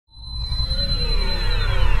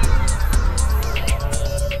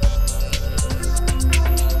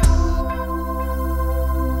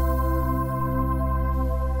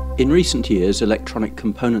In recent years, electronic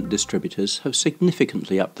component distributors have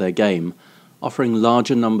significantly upped their game, offering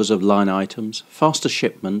larger numbers of line items, faster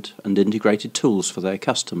shipment and integrated tools for their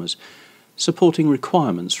customers, supporting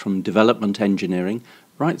requirements from development engineering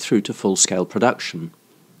right through to full-scale production.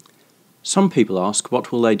 Some people ask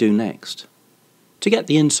what will they do next. To get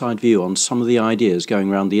the inside view on some of the ideas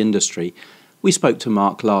going around the industry, we spoke to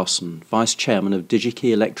Mark Larson, Vice Chairman of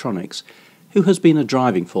Digi-Key Electronics, who has been a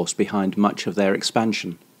driving force behind much of their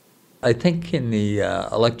expansion. I think in the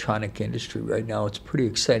electronic industry right now, it's pretty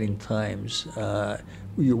exciting times.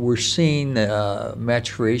 We're seeing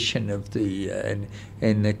maturation of and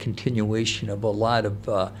the continuation of a lot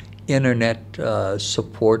of internet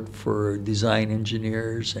support for design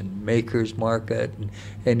engineers and makers market,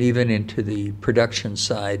 and even into the production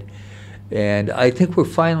side. And I think we're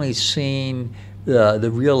finally seeing the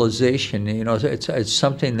realization, it's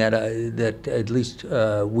something that at least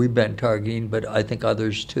we've been targeting, but I think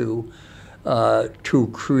others too, to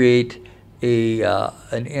create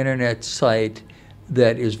an internet site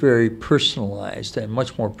that is very personalized and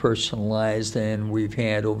much more personalized than we've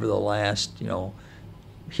had over the last,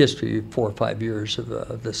 history, 4 or 5 years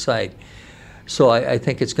of the site. So I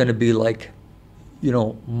think it's going to be like,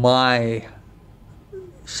 my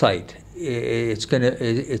site. It's going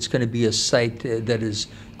to be a site that is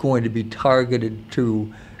going to be targeted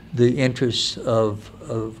to the interests of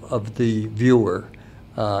the viewer,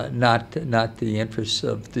 not the interests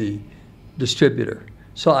of the distributor.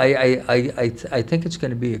 So I think it's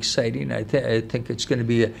going to be exciting. I think it's going to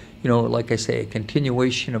be like I say, a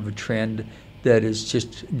continuation of a trend that is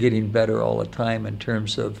just getting better all the time in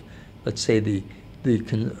terms of, let's say, the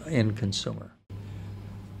end consumer.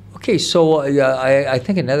 Okay, so I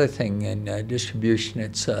think another thing in distribution,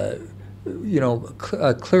 it's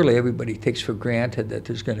clearly everybody takes for granted that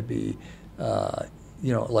there's going to be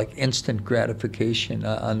like instant gratification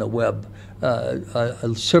on the web,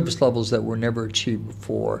 service levels that were never achieved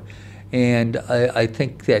before, and I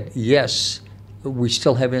think that yes, we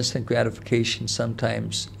still have instant gratification,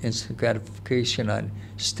 sometimes instant gratification on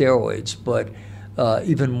steroids, but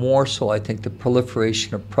even more so, I think the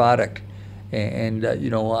proliferation of product. And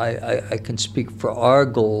I can speak for our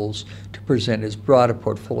goals to present as broad a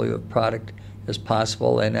portfolio of product as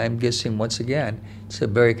possible. And I'm guessing, once again, it's a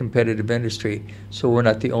very competitive industry, so we're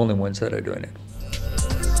not the only ones that are doing it.